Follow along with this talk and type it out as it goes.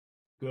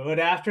Good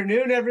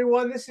afternoon,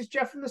 everyone. This is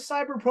Jeff from the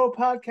Cyber Pro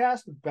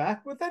podcast,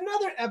 back with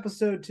another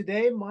episode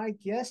today. My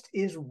guest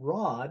is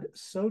Rod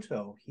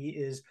Soto. He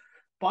is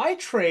by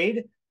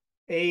trade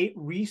a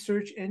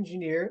research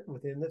engineer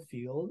within the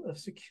field of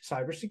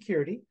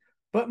cybersecurity.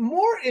 But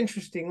more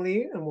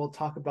interestingly, and we'll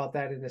talk about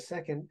that in a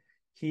second,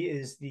 he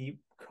is the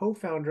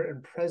co-founder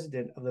and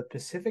president of the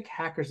Pacific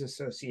Hackers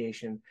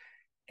Association,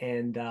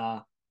 and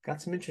got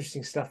some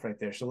interesting stuff right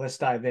there. So let's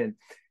dive in.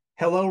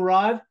 Hello,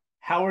 Rod.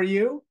 How are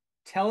you?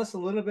 Tell us a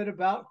little bit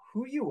about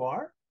who you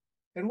are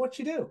and what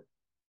you do.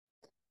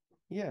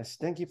 Yes,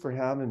 thank you for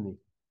having me.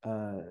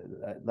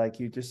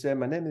 Like you just said,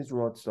 my name is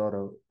Rod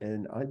Soto,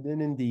 and I've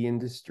been in the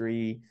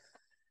industry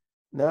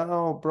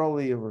now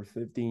probably over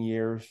 15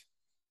 years.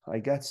 I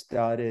got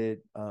started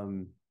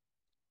in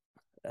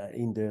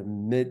the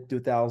mid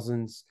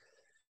 2000s.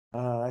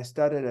 I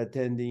started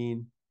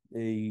attending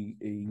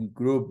a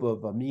group of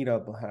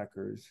meetup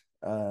hackers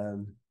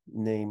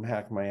named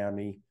Hack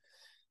Miami.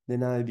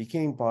 Then I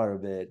became part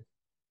of it.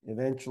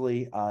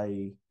 Eventually,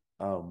 I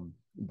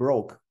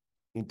broke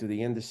into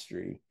the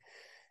industry,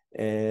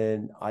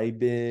 and I've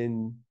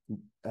been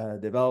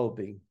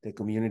developing the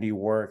community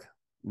work,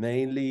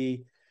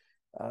 mainly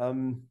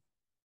um,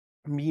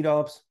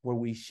 meetups where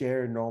we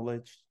share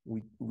knowledge,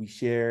 we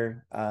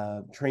share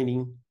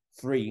training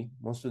free.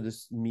 Most of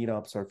these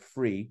meetups are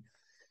free.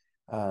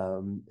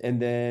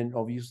 And then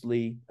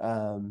obviously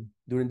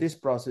during this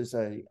process,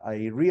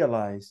 I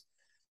realized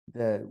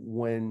that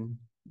when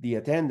the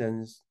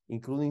attendance,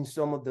 including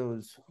some of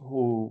those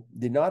who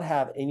did not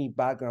have any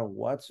background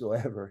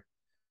whatsoever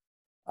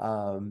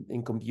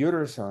in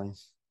computer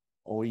science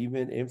or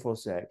even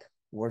infosec,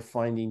 were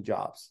finding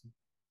jobs.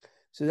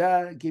 So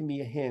that gave me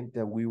a hint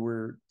that we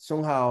were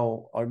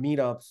somehow our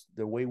meetups,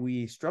 the way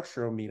we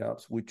structure our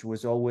meetups, which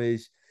was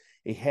always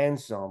a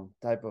hands-on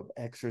type of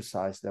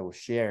exercise that was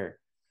shared,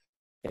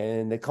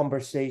 and the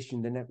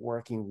conversation, the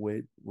networking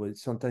with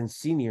sometimes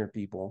senior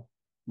people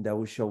that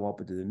would show up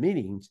to the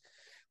meetings,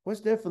 was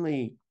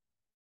definitely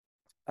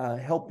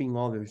helping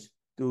others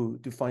to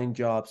find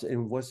jobs,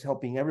 and was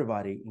helping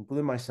everybody,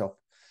 including myself,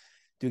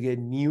 to get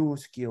new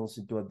skills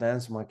and to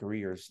advance my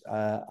careers.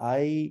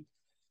 I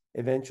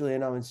eventually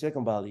ended up in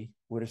Silicon Valley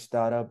with a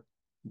startup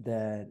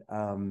that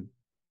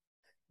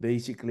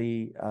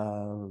basically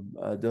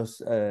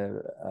does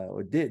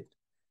or did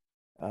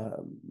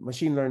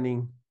machine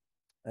learning,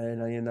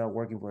 and I ended up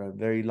working for a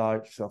very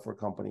large software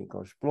company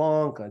called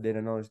Splunk. I did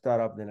another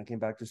startup, then I came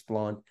back to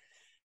Splunk.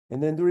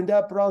 And then during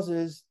that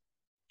process,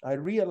 I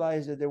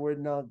realized that there were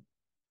not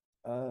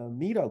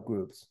meetup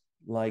groups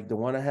like the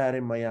one I had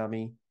in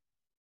Miami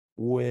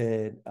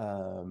with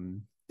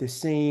the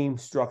same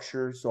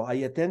structure. So I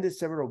attended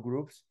several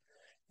groups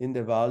in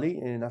the Valley,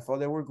 and I thought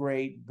they were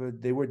great,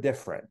 but they were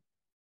different.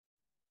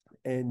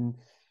 And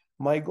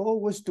my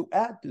goal was to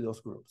add to those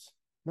groups,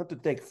 not to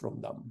take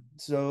from them.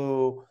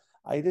 So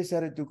I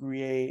decided to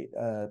create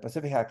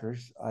Pacific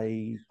Hackers.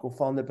 I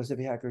co-founded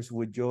Pacific Hackers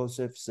with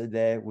Joseph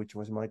Sede, which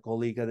was my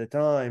colleague at the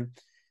time.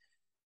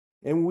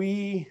 And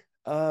we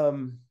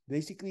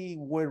basically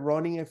were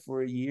running it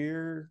for a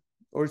year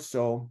or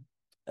so.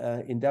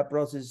 In that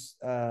process,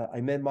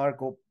 I met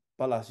Marco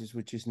Palacios,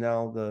 which is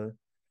now the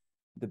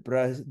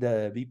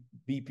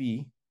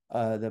VP,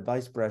 the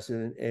vice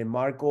president, and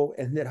Marco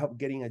ended up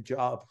getting a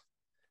job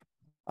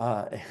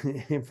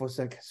in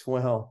InfoSec as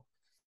well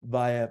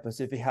via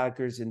Pacific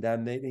Hackers, and that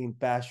made him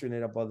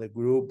passionate about the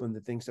group and the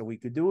things that we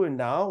could do. And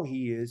now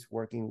he is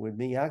working with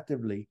me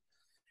actively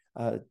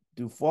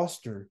to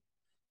foster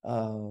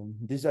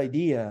this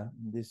idea,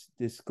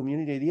 this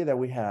community idea that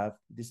we have,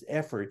 this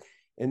effort.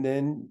 And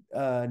then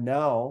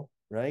now,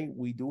 right,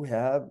 we do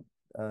have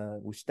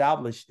we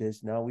established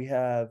this. Now we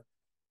have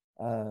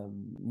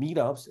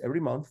meetups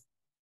every month,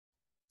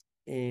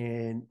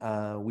 and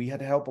we had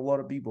to help a lot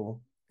of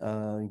people,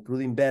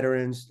 including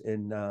veterans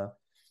and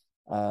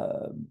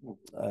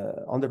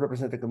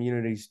underrepresented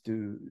communities,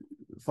 to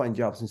find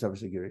jobs in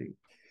cybersecurity.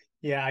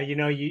 Yeah,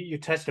 you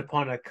touched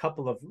upon a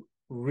couple of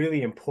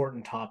really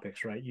important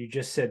topics, right? You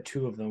just said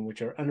two of them,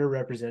 which are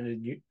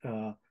underrepresented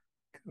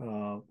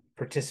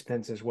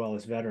participants as well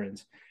as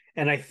veterans.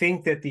 And I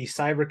think that the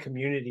cyber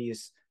community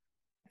is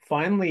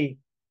finally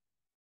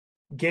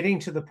getting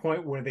to the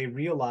point where they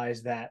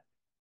realize that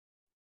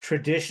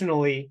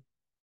traditionally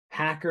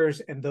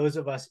hackers and those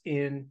of us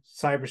in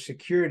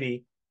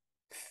cybersecurity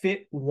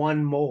fit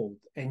one mold,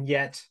 and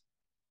yet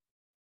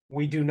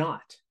we do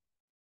not.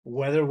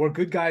 Whether we're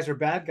good guys or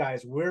bad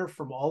guys, we're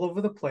from all over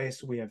the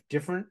place. We have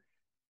different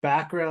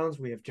backgrounds,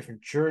 we have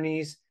different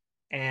journeys,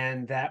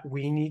 and that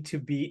we need to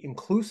be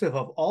inclusive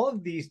of all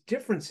of these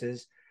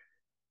differences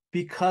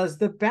because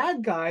the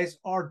bad guys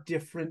are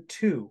different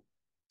too.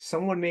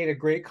 Someone made a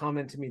great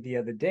comment to me the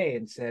other day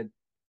and said,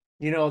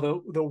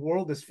 the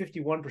world is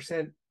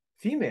 51%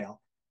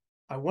 female.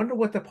 I wonder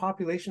what the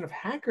population of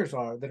hackers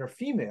are that are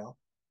female.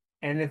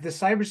 And if the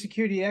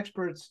cybersecurity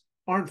experts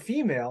aren't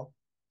female,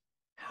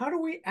 how do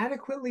we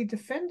adequately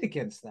defend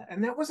against that?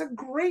 And that was a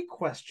great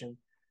question.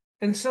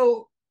 And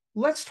so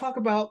let's talk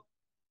about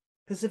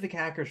Pacific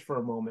Hackers for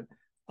a moment.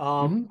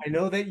 Mhm. I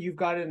know that you've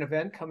got an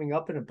event coming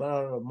up in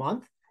about a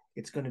month.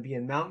 It's going to be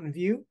in Mountain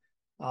View,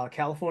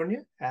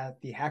 California, at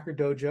the Hacker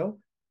Dojo.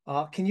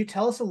 Can you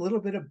tell us a little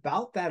bit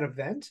about that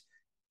event,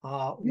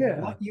 what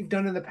Yeah. you've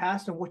done in the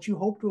past, and what you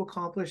hope to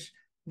accomplish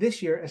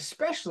this year,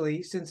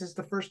 especially since it's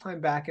the first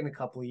time back in a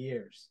couple of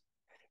years?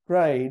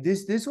 Right.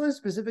 This was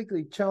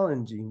specifically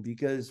challenging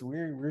because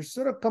we're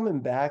sort of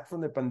coming back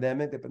from the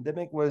pandemic. The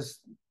pandemic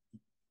was,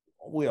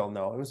 we all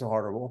know, it was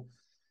horrible.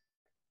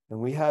 And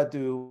we had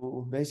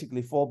to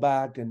basically fall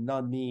back and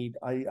not meet.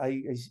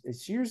 I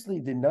seriously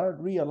did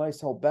not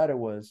realize how bad it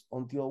was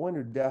until I went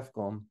to DEF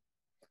CON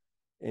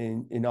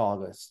in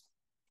August.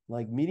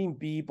 Like meeting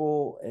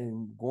people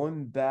and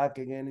going back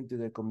again into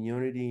the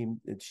community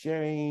and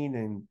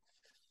sharing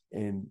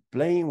and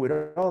playing with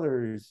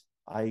others.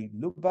 I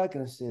look back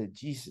and I said,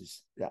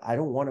 Jesus, I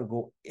don't want to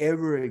go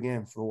ever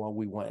again for what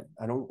we went.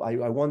 I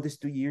want this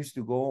 2 years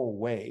to go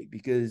away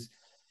because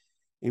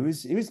it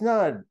was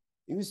not,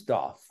 it was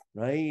tough,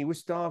 right? It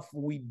was tough.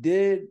 We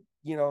did,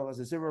 as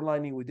a silver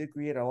lining, we did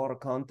create a lot of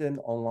content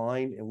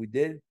online and we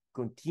did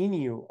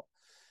continue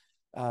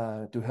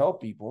to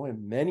help people.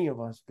 And many of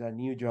us got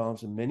new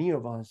jobs, and many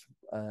of us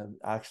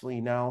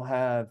actually now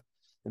have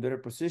a better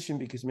position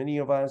because many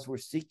of us were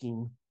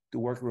seeking to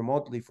work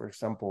remotely, for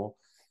example,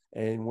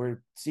 and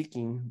we're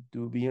seeking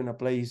to be in a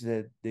place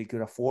that they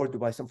could afford to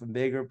buy something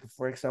bigger,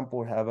 for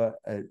example, have a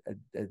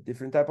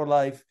different type of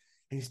life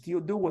and still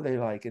do what they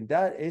like. And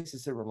that is a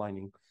silver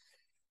lining.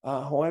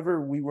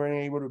 However, we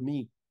weren't able to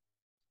meet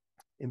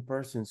in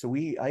person. So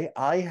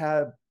I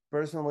have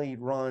personally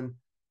run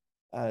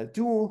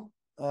two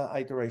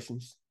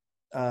iterations.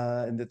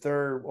 And the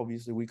third,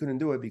 obviously, we couldn't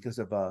do it because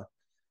of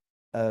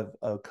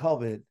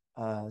COVID.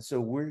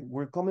 So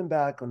we're coming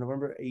back on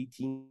November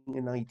 18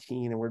 and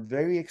 19, and we're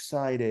very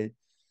excited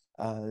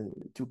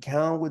to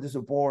count with the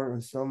support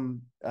of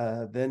some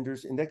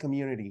vendors in the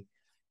community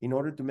in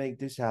order to make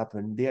this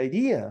happen. The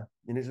idea,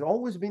 and it's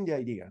always been the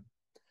idea,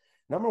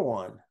 number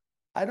one,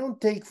 I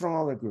don't take from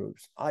other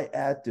groups, I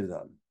add to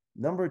them.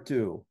 Number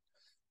two,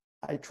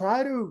 I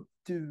try to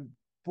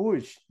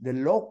push the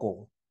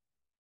local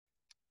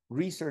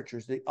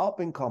researchers, the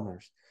up and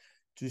comers,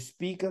 to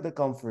speak at the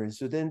conference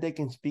so then they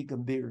can speak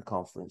at bigger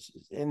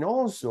conferences. And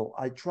also,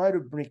 I try to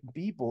bring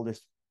people to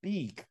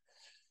speak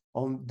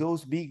on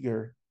those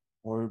bigger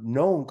or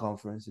known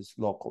conferences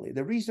locally.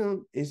 The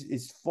reason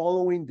is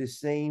following the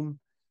same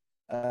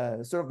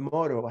sort of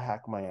motto of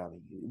Hack Miami.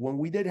 When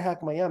we did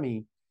Hack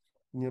Miami,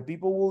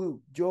 people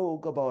will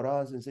joke about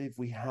us and say if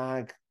we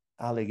hack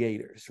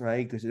alligators,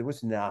 right? Because there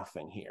was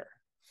nothing here.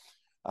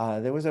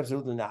 There was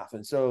absolutely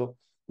nothing. So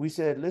we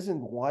said, listen,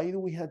 why do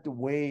we have to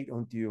wait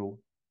until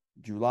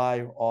July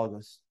or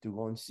August to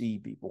go and see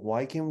people?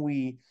 Why can't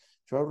we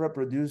try to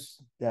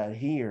reproduce that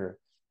here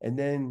and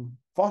then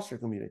foster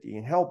community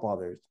and help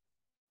others?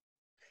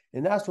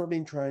 And that's what I've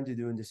been trying to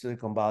do in the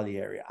Silicon Valley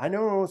area. I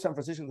know San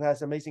Francisco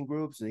has amazing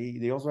groups.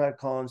 They also have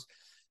cons.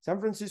 San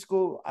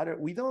Francisco,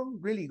 we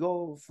don't really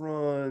go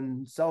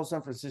from South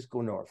San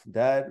Francisco north.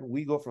 That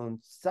we go from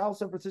South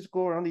San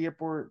Francisco around the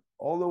airport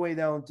all the way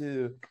down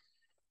to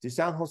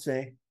San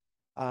Jose.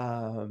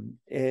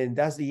 And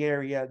that's the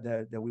area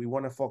that we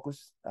want to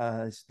focus,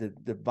 is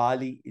the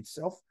valley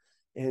itself.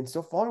 And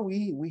so far,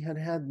 we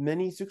had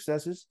many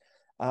successes,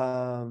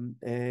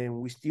 and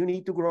we still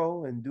need to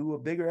grow and do a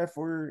bigger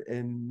effort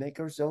and make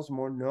ourselves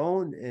more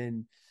known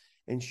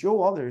and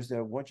show others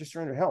that we're just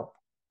trying to help.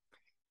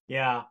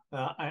 Yeah,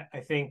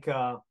 I think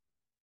the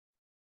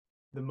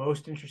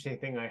most interesting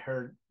thing I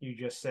heard you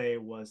just say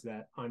was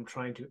that I'm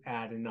trying to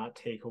add and not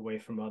take away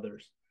from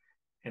others.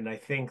 And I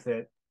think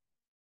that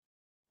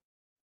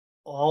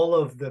all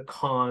of the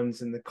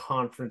cons and the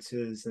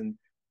conferences and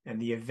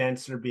the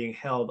events that are being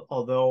held,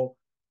 although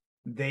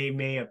they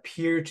may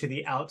appear to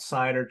the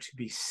outsider to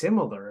be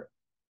similar,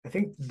 I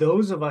think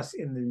those of us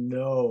in the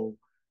know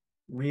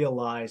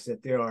realize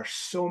that there are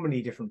so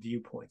many different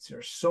viewpoints. There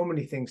are so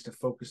many things to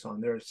focus on.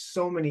 There are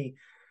so many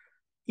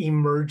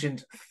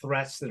emergent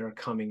threats that are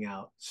coming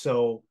out.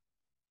 So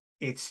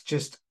it's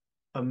just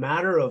a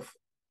matter of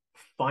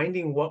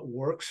finding what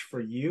works for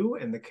you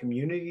and the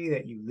community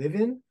that you live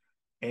in.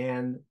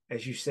 And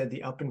as you said,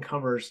 the up and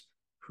comers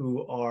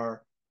who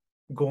are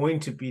going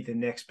to be the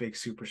next big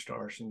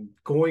superstars and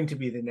going to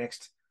be the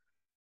next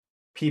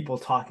people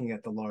talking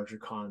at the larger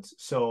cons.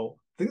 So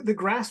the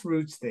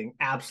grassroots thing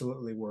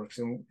absolutely works.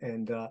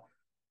 And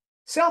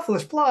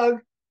selfless plug,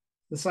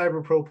 the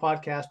Cyber Pro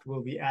podcast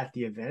will be at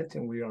the event,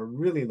 and we are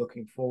really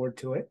looking forward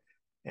to it.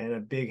 And a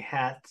big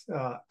hat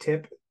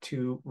tip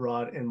to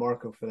Rod and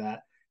Marco for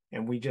that.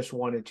 And we just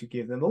wanted to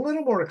give them a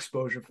little more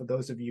exposure for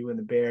those of you in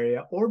the Bay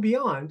Area or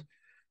beyond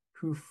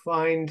who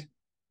find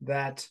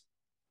that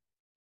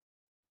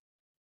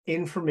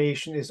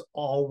information is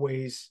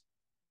always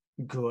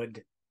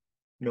good,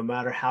 no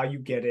matter how you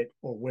get it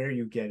or where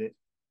you get it,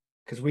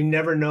 because we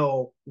never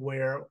know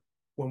where,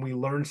 when we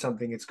learn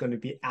something, it's going to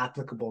be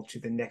applicable to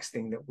the next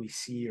thing that we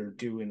see or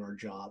do in our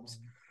jobs.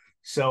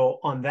 So,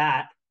 on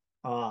that,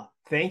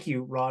 thank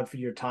you, Rod, for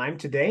your time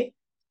today.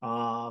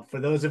 For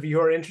those of you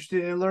who are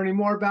interested in learning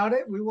more about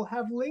it, we will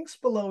have links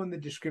below in the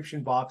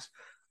description box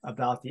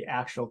about the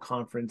actual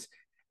conference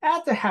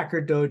at the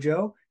Hacker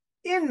Dojo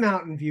in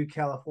Mountain View,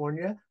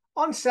 California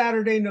on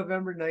Saturday,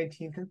 November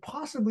 19th, and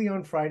possibly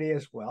on Friday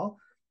as well.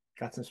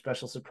 Got some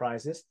special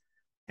surprises.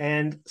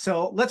 And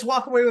so let's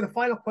walk away with a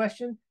final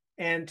question.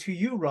 And to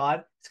you,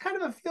 Rod, it's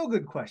kind of a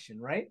feel-good question,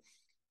 right?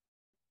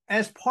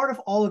 As part of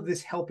all of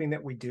this helping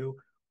that we do,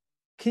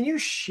 can you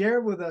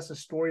share with us a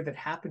story that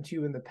happened to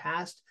you in the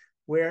past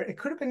where it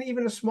could have been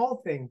even a small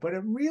thing, but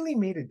it really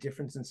made a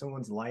difference in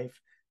someone's life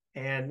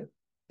and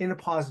in a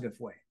positive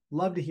way?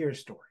 Love to hear a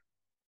story.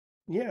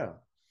 Yeah.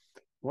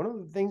 One of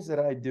the things that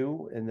I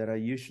do and that I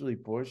usually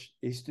push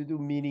is to do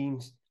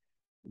meetings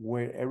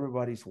where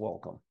everybody's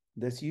welcome.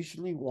 That's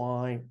usually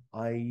why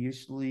I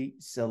usually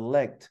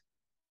select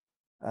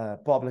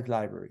public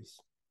libraries.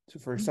 So,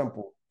 for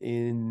example,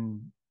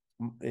 in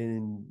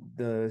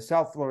the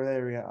South Florida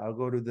area, I'll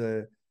go to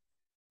the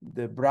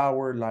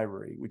Broward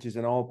Library, which is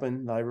an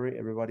open library.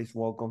 Everybody's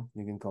welcome.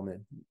 You can come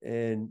in.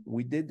 And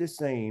we did the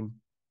same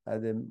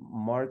at the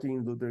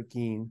Martin Luther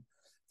King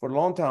for a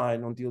long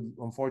time until,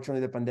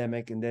 unfortunately, the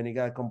pandemic, and then it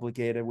got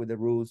complicated with the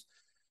rules.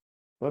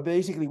 But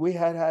basically, we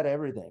had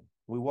everything.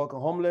 We welcome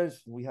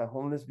homeless. We have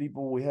homeless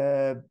people. We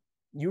have,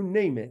 you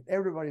name it.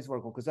 Everybody's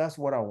welcome, because that's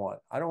what I want.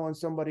 I don't want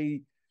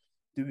somebody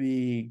to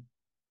be,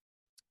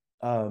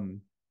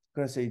 going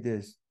to say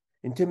this,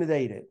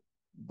 intimidated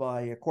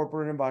by a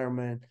corporate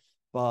environment,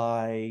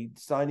 by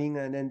signing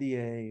an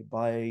NDA,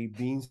 by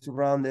being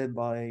surrounded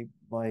by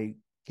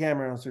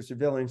cameras or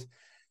surveillance.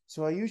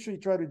 So I usually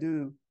try to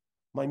do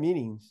my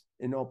meetings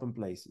in open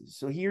places.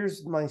 So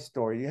here's my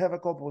story. You have a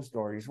couple of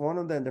stories. One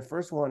of them, the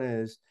first one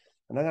is,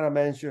 and I'm gonna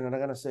mention, and I'm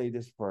gonna say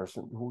this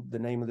person, who the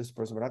name of this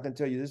person, but I can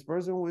tell you this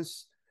person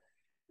was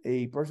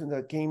a person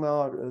that came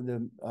out of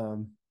the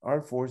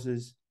armed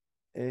forces,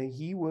 and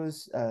he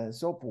was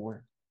so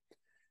poor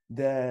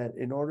that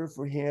in order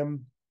for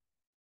him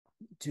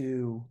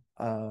to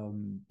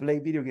play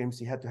video games,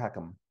 he had to hack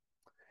them.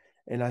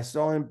 And I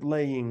saw him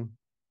playing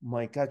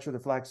my Capture the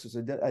Flags.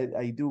 So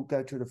I do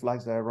Capture the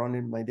Flags that I run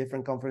in my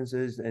different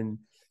conferences, and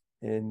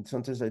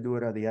sometimes I do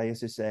it at the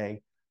ISSA,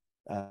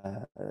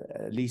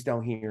 at least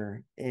down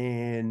here.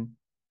 And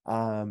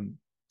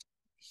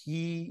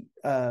he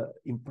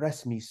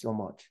impressed me so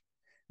much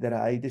that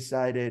I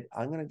decided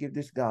I'm going to give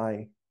this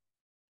guy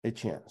a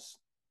chance,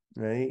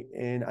 right?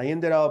 And I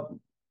ended up,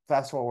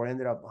 fast forward,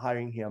 ended up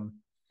hiring him,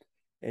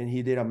 and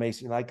he did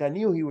amazing, like I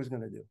knew he was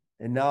going to do.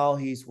 And now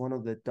he's one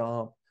of the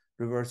top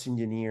reverse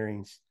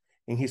engineerings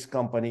in his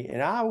company,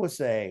 and I would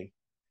say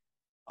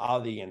out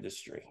of the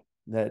industry.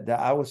 That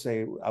I would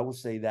say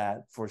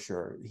that for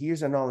sure.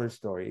 Here's another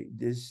story.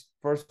 This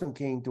person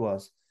came to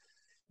us,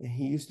 and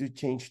he used to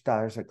change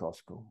tires at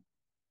Costco.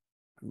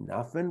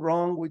 Nothing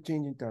wrong with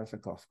changing tires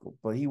at Costco,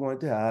 but he wanted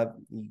to have,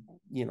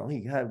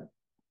 he had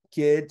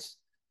kids,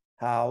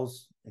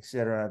 house,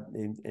 etc.,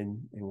 and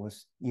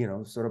was,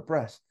 sort of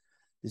pressed.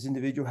 This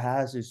individual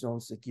has his own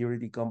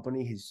security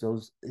company, his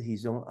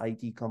own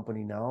IT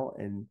company now,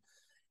 and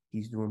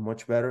he's doing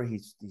much better.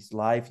 His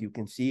life, you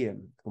can see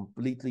him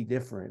completely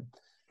different.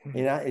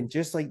 And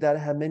just like that, I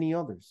had many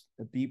others.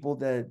 The people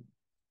that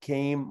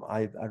came,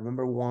 I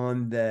remember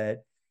one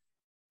that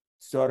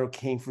sort of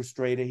came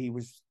frustrated. He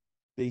was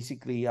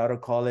basically out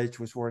of college,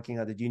 was working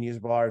at the Genius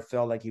Bar,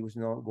 felt like he was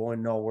not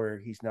going nowhere.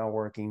 He's now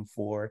working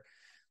for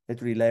a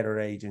three-letter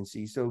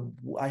agency. So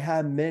I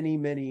had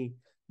many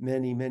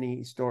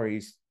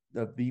stories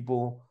of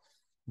people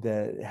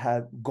that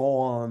had go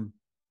on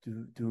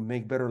to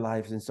make better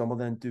lives, and some of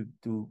them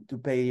to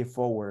pay it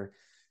forward.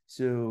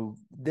 So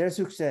their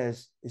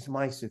success is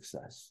my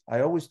success.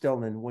 I always tell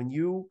them, when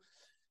you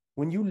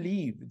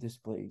leave this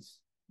place,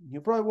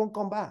 you probably won't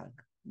come back.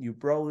 You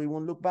probably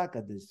won't look back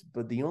at this.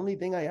 But the only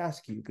thing I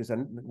ask you, because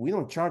we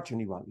don't charge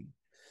anybody,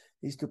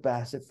 is to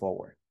pass it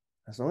forward.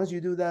 As long as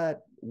you do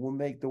that, we'll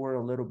make the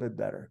world a little bit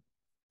better.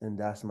 And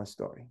that's my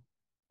story.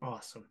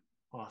 Awesome.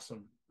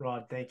 Awesome.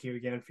 Rod, thank you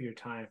again for your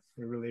time.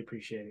 We really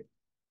appreciate it.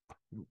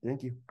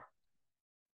 Thank you.